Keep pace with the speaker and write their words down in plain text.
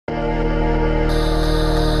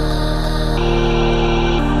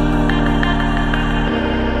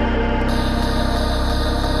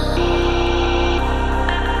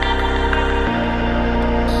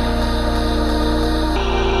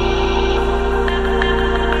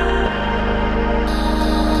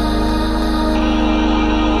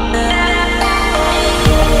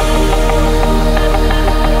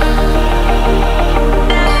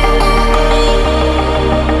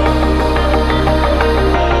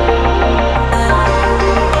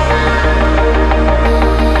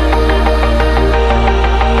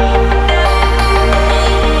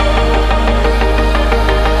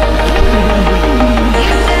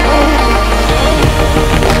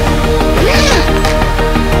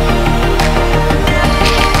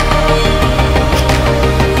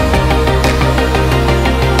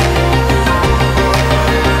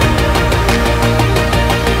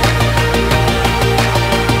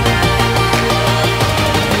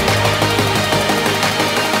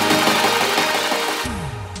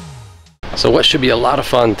So what should be a lot of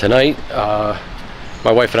fun tonight,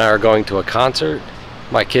 my wife and I are going to a concert.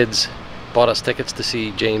 My kids bought us tickets to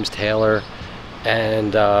see James Taylor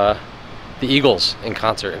and the Eagles in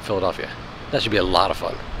concert in Philadelphia. That should be a lot of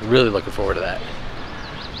fun. Really looking forward to that.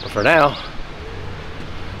 But for now,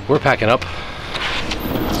 we're packing up.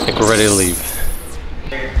 I think we're ready to leave.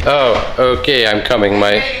 Oh, okay, I'm coming.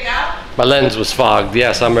 My lens was fogged.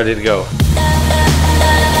 Yes, I'm ready to go.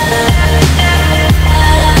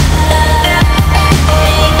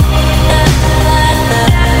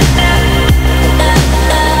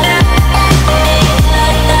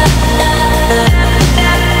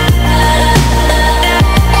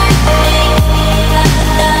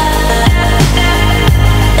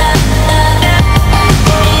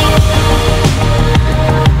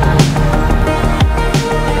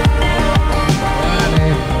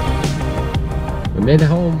 We made it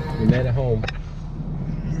home. We made it home.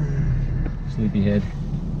 Sleepyhead.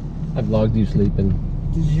 I vlogged you sleeping.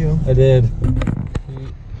 Did you? I did.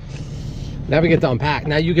 Now we get to unpack.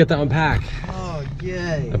 Now you get to unpack. Oh,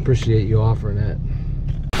 yay. I appreciate you offering that.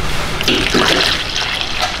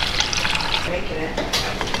 Making it.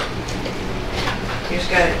 Here's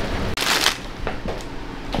good.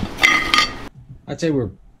 I'd say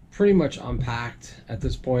we're pretty much unpacked at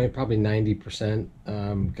this point, probably 90%.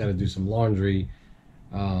 Got to do some laundry,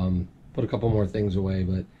 put a couple more things away,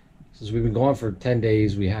 but since we've been gone for 10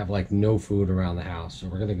 days, we have like no food around the house. So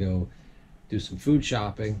we're gonna go do some food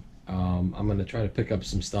shopping. I'm gonna try to pick up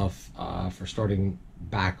some stuff for starting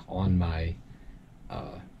back on my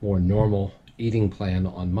more normal eating plan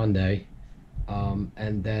on Monday.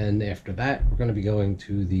 And then after that, we're gonna be going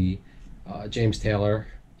to the James Taylor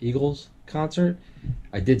Eagles concert.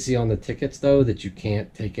 I did see on the tickets though that you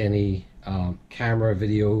can't take any camera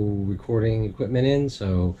video recording equipment in,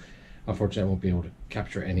 so unfortunately I won't be able to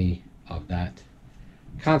capture any of that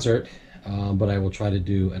concert, but I will try to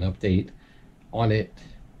do an update on it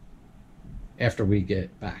after we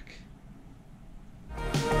get back.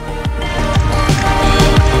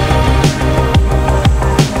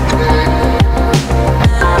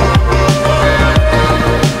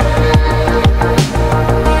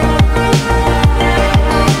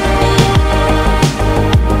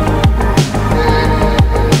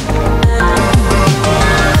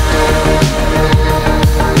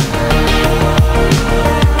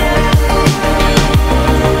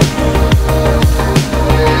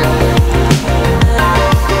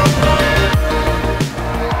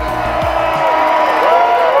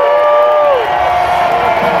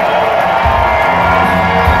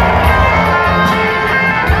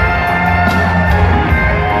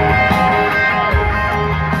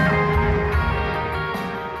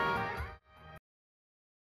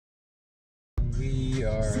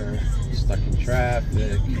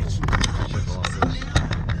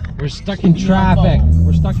 We're stuck in traffic.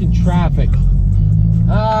 We're stuck in traffic.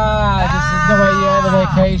 Ah, this is the way you end a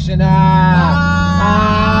vacation. Ah.